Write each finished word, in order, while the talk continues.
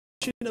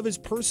of his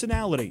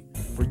personality.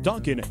 For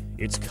Duncan,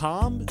 it's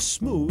calm,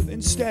 smooth,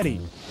 and steady.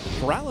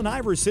 For Allen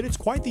Iverson, it's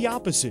quite the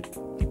opposite.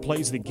 He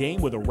plays the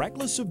game with a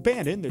reckless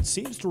abandon that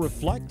seems to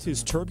reflect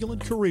his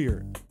turbulent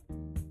career.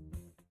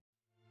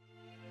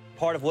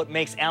 Part of what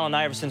makes Allen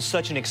Iverson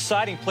such an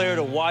exciting player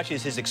to watch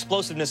is his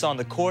explosiveness on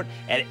the court.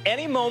 At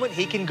any moment,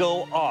 he can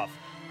go off.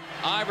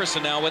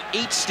 Iverson now with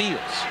 8 steals.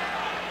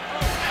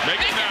 Make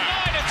it 9.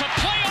 It's a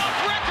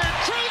playoff record.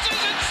 Cruises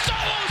and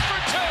solos for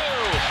 2.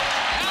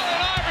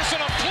 Allen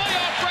Iverson, a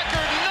playoff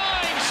record,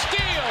 9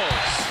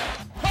 steals.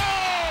 Oh,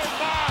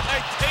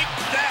 my, take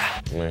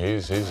that. Man,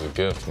 he's a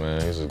gift,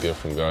 man. He's a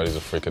gift from God. He's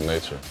a freak of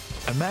nature.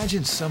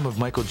 Imagine some of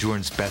Michael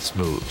Jordan's best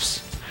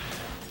moves.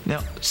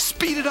 Now,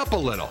 speed it up a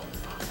little.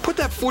 Put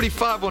that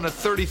 45 on a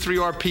 33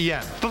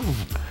 RPM. Boom.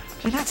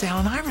 And that's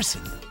Allen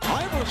Iverson.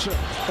 Iverson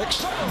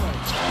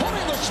accelerates,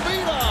 putting the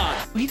speed on.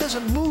 He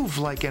doesn't move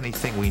like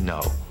anything we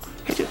know.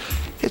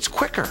 It's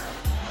quicker.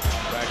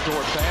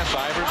 Backdoor pass,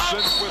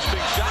 Iverson,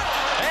 twisting shot,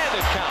 and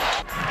it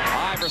counts.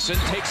 Iverson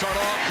takes on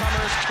all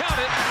comers, count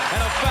it,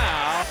 and a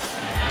foul.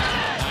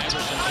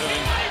 Iverson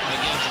moving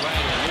against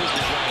Ryder,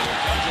 loses Ryder,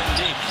 comes in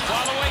deep.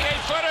 Following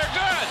 8-footer,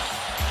 good.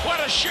 What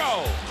a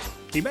show.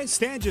 He may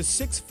stand just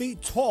 6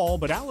 feet tall,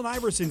 but Allen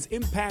Iverson's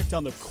impact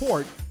on the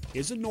court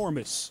is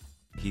enormous.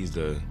 He's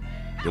the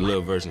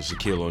little version of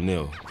Shaquille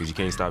O'Neal, because you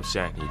can't stop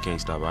Shaq and you can't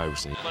stop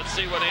Iverson. Let's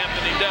see what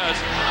Anthony does.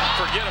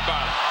 Forget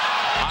about it.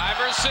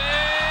 Iverson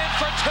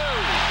for 2.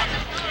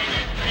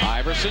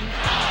 Iverson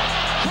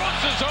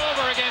crosses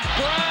over against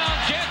Brown,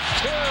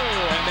 gets 2,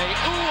 and they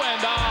ooh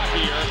and ah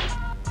here.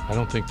 I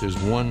don't think there's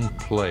one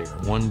player,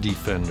 one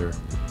defender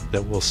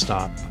that will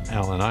stop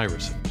Allen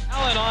Iverson.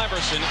 Allen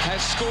Iverson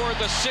has scored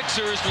the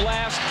Sixers'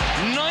 last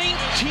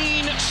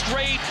 19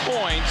 straight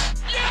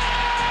points.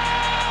 Yes!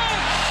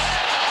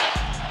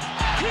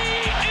 He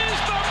is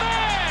the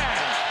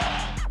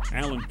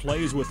man! Allen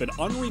plays with an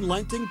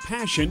unrelenting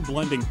passion,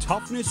 blending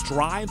toughness,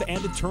 drive,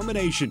 and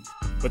determination.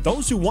 But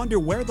those who wonder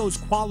where those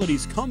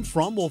qualities come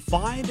from will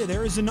find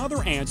there is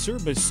another answer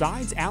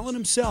besides Allen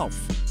himself.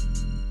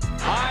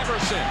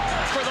 Iverson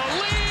for the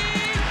lead!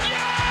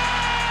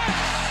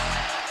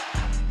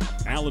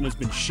 Allen has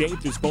been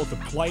shaped as both a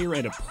player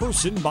and a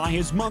person by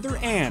his mother,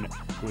 Ann,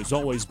 who has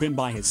always been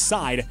by his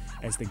side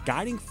as the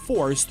guiding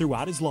force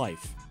throughout his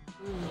life.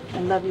 I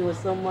love you with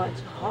so much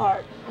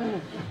heart.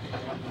 I'm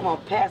going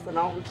to pass it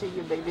on to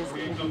you, baby. It's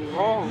going to be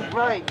all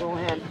right. Go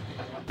ahead.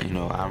 You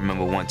know, I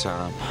remember one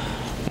time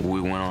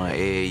we went on an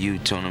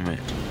AAU tournament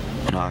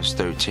when I was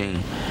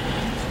 13,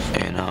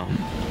 and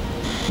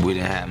we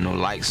didn't have no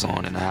lights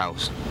on in the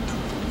house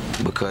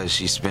because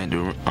she spent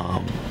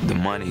the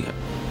money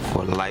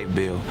for the light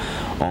bill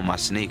on my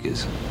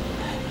sneakers.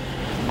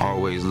 I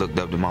always looked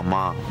up to my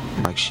mom,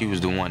 like she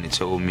was the one that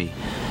told me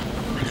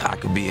I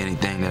could be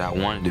anything that I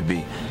wanted to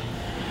be.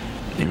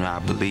 You know, I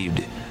believed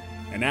it.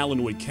 And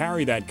Allen would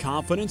carry that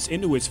confidence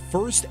into his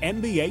first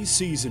NBA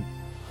season.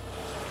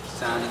 It's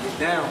time to get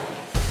down.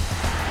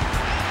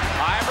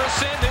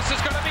 Iverson, this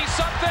is going to be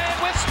something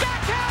with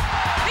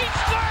Stackhouse. He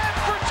slammed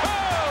for 2.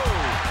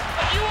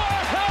 You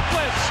are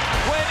helpless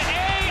when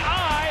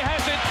AI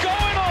has it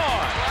going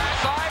on.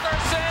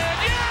 Iverson,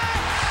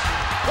 yes!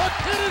 The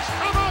kid has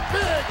come up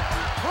big,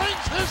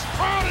 brings his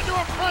crowd into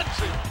a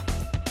frenzy.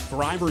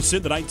 For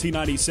Iverson, the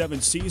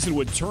 1997 season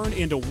would turn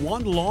into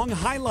one long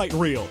highlight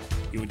reel.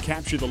 He would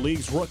capture the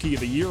league's Rookie of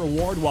the Year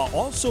award while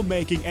also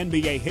making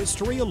NBA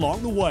history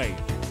along the way.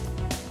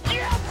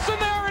 Yes,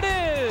 and there it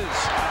is!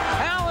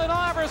 Allen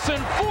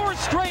Iverson, 4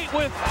 straight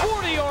with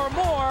 40 or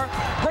more,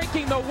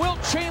 breaking the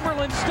Wilt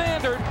Chamberlain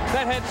standard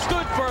that had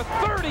stood for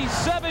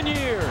 37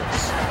 years.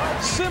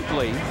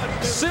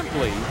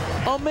 Simply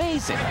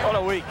amazing. What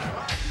a week.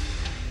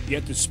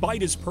 Yet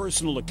despite his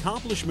personal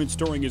accomplishments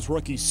during his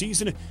rookie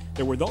season,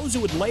 there were those who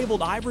had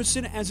labeled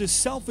Iverson as a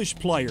selfish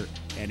player,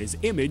 and his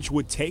image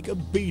would take a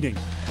beating.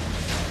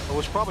 It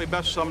was probably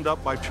best summed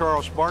up by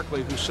Charles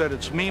Barkley, who said,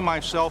 "It's me,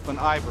 myself, and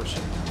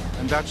Iverson."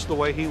 And that's the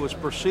way he was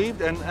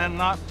perceived, and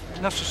not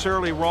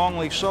necessarily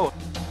wrongly so.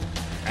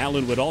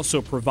 Allen would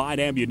also provide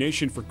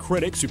ammunition for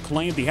critics who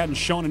claimed he hadn't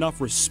shown enough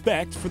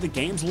respect for the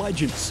game's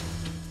legends.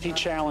 He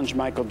challenged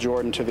Michael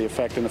Jordan to the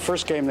effect, in the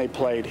first game they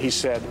played, he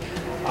said,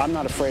 "I'm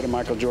not afraid of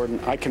Michael Jordan,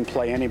 I can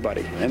play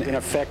anybody." And in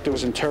effect, it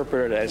was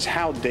interpreted as,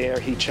 how dare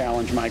he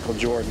challenge Michael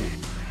Jordan.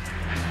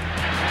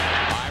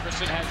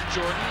 Iverson has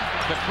Jordan,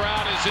 the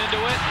crowd is into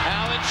it,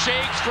 Allen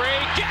shakes free,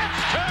 gets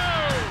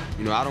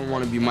 2! You know, I don't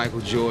want to be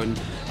Michael Jordan,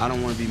 I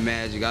don't want to be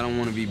Magic, I don't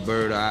want to be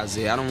Bird or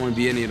Isaiah, I don't want to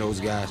be any of those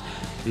guys.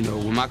 You know,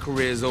 when my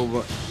career is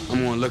over, I'm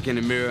going to look in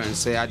the mirror and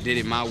say I did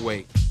it my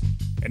way.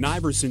 And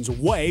Iverson's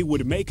way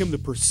would make him the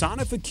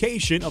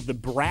personification of the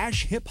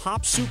brash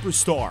hip-hop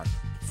superstar.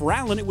 For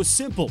Allen, it was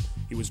simple.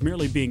 He was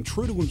merely being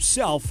true to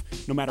himself,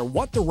 no matter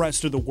what the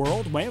rest of the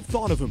world may have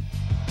thought of him.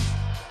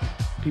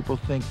 People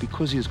think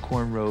because he has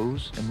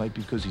cornrows, and might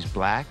be because he's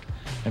black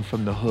and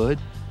from the hood,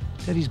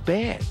 that he's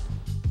bad.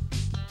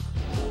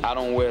 I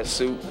don't wear a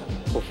suit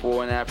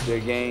before and after a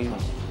game,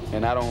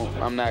 and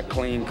I'm not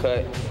clean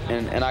cut,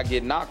 and I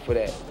get knocked for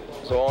that.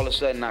 So all of a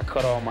sudden I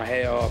cut all my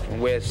hair off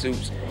and wear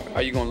suits.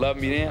 Are you gonna love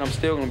me then? I'm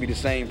still gonna be the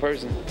same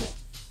person.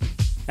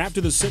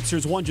 After the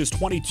Sixers won just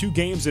 22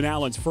 games in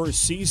Allen's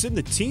first season,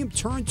 the team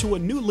turned to a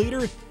new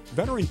leader,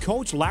 veteran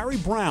coach Larry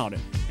Brown.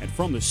 And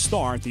from the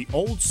start, the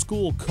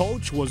old-school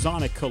coach was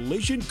on a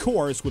collision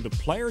course with a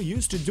player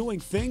used to doing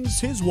things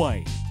his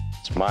way.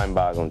 It's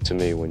mind-boggling to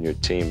me when your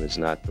team is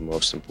not the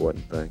most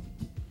important thing.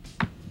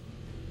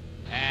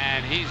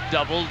 And he's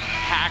doubled,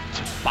 hacked,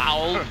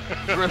 fouled,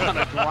 driven on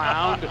the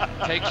ground,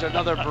 takes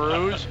another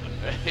bruise.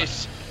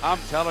 I'm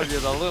telling you,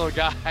 the little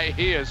guy,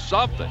 he is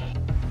something.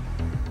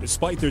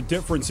 Despite their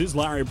differences,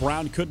 Larry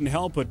Brown couldn't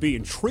help but be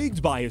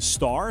intrigued by his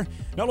star,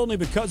 not only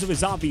because of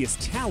his obvious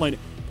talent,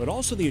 but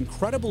also the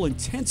incredible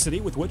intensity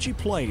with which he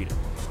played.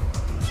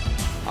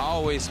 I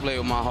always play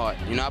with my heart.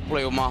 You know, I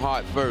play with my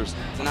heart first.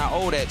 And I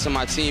owe that to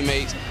my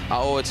teammates. I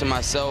owe it to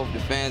myself, the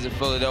fans in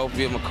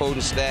Philadelphia, my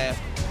coaching staff.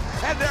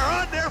 And they're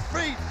on their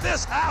feet.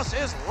 This house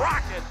is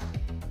rocking.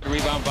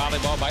 Rebound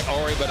volleyball by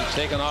Ori, but it's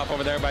taken off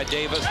over there by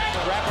Davis.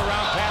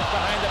 Wrap-around pass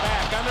behind the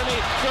back.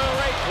 Underneath.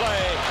 Great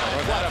play.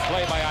 What a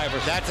play by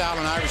Iverson. That's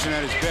Allen Iverson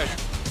at his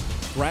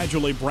best.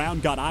 Gradually,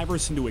 Brown got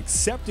Iverson to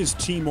accept his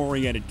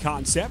team-oriented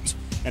concept,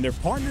 and their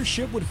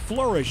partnership would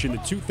flourish in the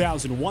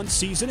 2001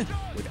 season.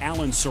 With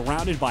Allen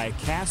surrounded by a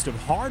cast of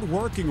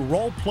hard-working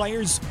role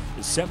players,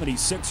 the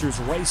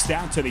 76ers raced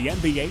out to the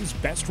NBA's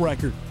best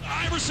record.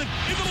 Iverson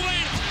into the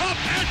lane, up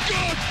and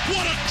good.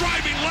 What a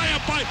driving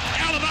layup by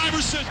Allen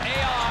Iverson.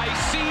 AI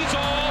sees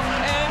all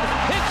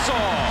and hits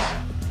all.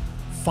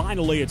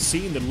 Finally, it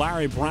seemed that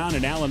Larry Brown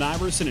and Allen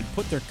Iverson had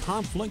put their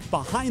conflict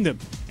behind them,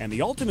 and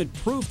the ultimate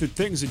proof that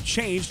things had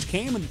changed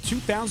came in the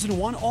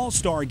 2001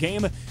 All-Star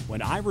Game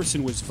when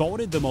Iverson was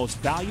voted the most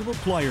valuable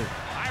player.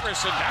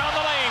 Iverson down the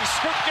lane,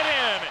 scooped it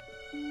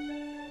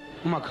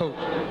in. My coach,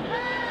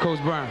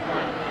 Coach Brown.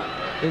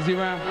 Is he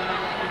around?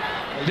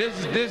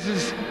 This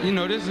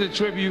is a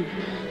tribute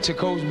to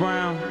Coach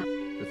Brown.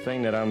 The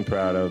thing that I'm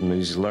proud of him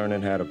is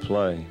learning how to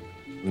play.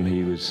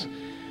 He was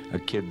a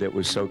kid that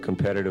was so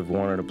competitive,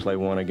 wanted to play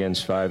 1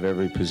 against 5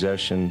 every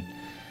possession.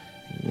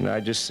 You know,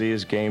 I just see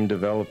his game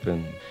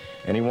developing,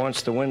 and he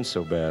wants to win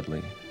so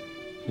badly.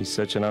 He's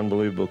such an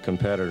unbelievable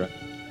competitor,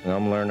 and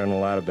I'm learning a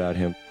lot about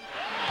him.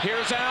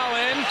 Here's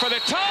Allen for the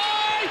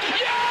tie.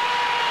 Yes!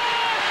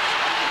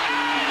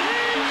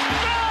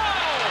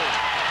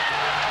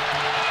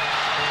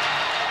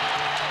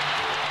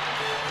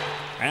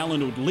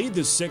 Allen would lead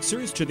the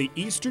Sixers to the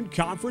Eastern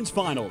Conference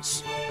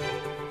Finals.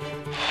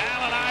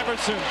 Allen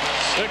Iverson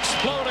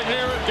exploding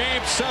here in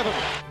Game 7.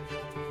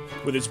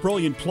 With his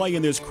brilliant play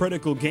in this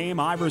critical game,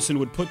 Iverson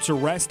would put to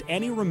rest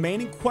any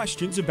remaining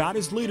questions about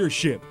his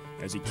leadership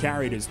as he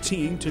carried his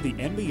team to the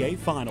NBA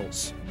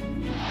Finals.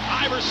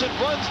 Iverson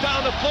runs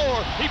down the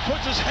floor. He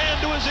puts his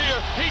hand to his ear.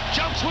 He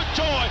jumps with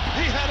joy.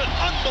 He had an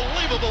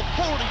unbelievable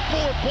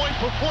 44-point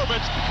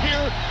performance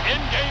here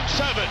in Game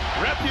 7.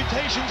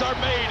 Reputations are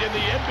made in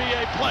the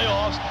NBA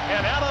playoffs,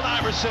 and Allen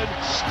Iverson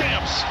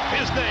stamps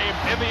his name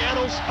in the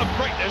annals of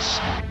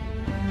greatness.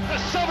 The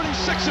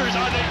 76ers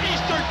are the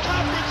Eastern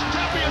Conference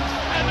champions,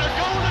 and they're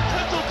going to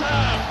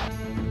Tinseltown.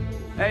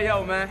 Hey,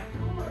 yo, man.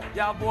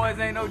 Y'all boys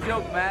ain't no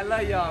joke, man. I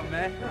love y'all,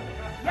 man.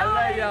 I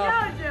love y'all.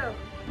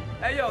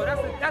 Hey, yo,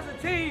 that's a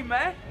team,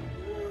 man.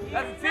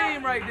 That's a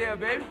team right there,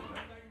 baby.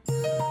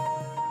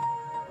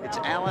 It's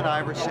Allen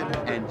Iverson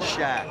and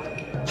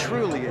Shaq.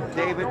 Truly a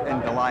David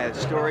and Goliath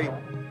story.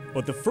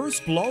 But the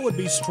first blow would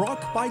be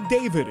struck by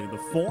David in the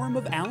form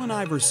of Allen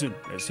Iverson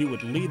as he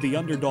would lead the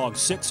underdog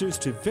Sixers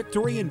to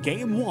victory in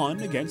Game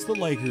 1 against the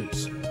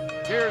Lakers.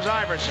 Here's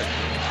Iverson.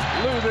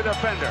 Lou, the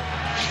defender,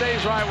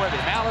 stays right with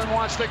him. Allen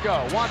wants to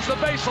go, wants the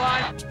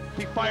baseline.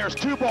 He fires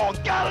 2 balls,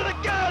 got it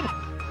again!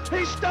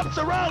 He steps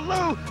around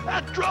Lou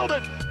and drilled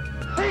it!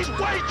 He's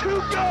way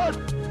too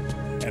good!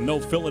 And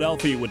though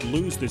Philadelphia would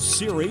lose the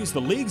series,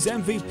 the league's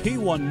MVP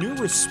won new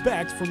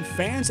respect from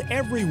fans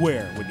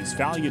everywhere with his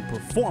valiant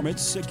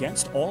performance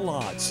against all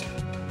odds.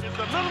 Is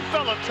the little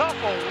fella tough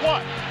or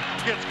what?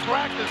 Gets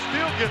cracked and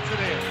still gets it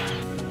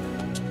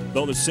in.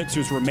 Though the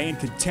Sixers remained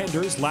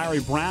contenders, Larry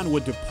Brown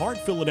would depart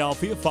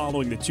Philadelphia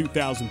following the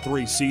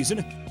 2003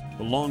 season.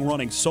 The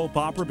long-running soap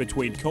opera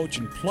between coach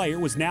and player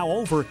was now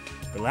over,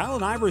 but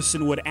Allen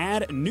Iverson would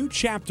add new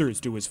chapters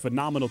to his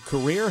phenomenal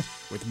career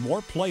with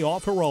more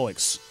playoff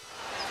heroics.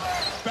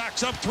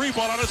 Backs up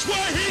 3-ball on his way.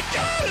 He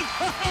got it!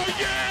 Oh,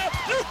 yeah!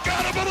 You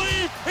gotta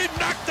believe he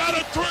knocked out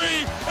a 3,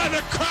 and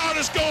the crowd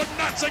is going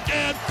nuts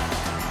again.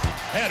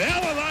 And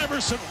Allen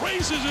Iverson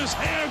raises his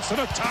hands to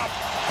the top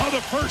of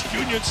the First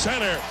Union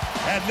Center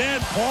and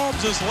then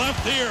palms his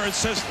left ear and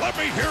says, "Let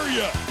me hear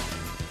you."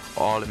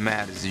 All that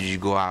matters is you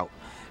go out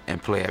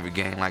and play every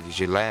game like it's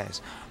your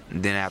last.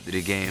 And then after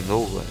the game's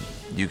over,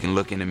 you can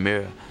look in the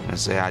mirror and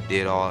say, I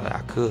did all that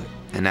I could.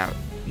 And that,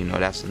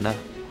 that's enough.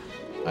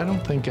 I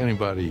don't think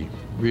anybody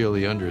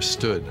really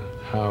understood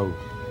how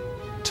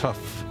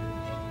tough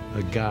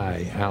a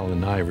guy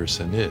Allen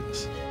Iverson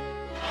is.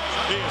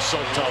 He is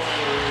so tough.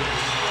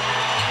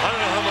 I don't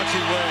know how much he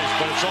weighs,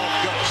 but it's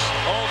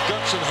all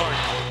guts and heart.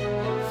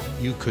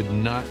 You could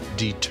not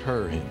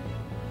deter him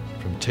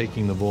from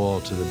taking the ball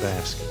to the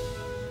basket.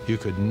 You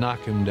could knock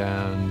him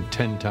down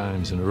 10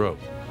 times in a row.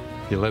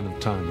 The 11th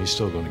time, he's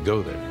still going to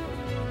go there.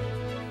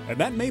 And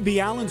that may be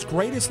Allen's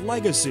greatest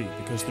legacy,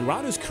 because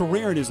throughout his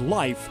career and his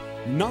life,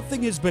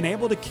 nothing has been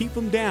able to keep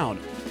him down.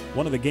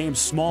 One of the game's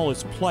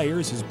smallest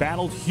players has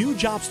battled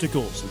huge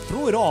obstacles, and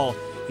through it all,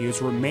 he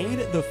has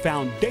remained the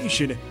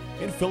foundation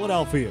in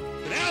Philadelphia.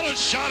 And Allen's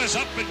shot is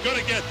up and good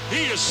again.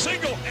 He is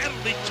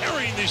single-handedly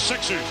carrying these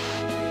Sixers.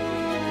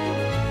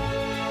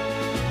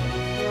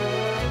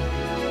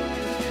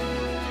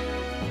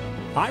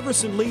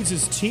 Iverson leads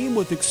his team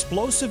with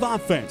explosive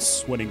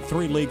offense, winning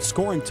 3 league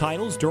scoring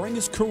titles during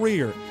his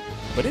career.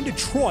 But in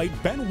Detroit,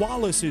 Ben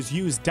Wallace has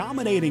used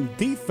dominating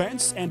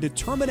defense and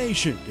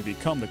determination to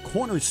become the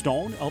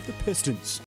cornerstone of the Pistons.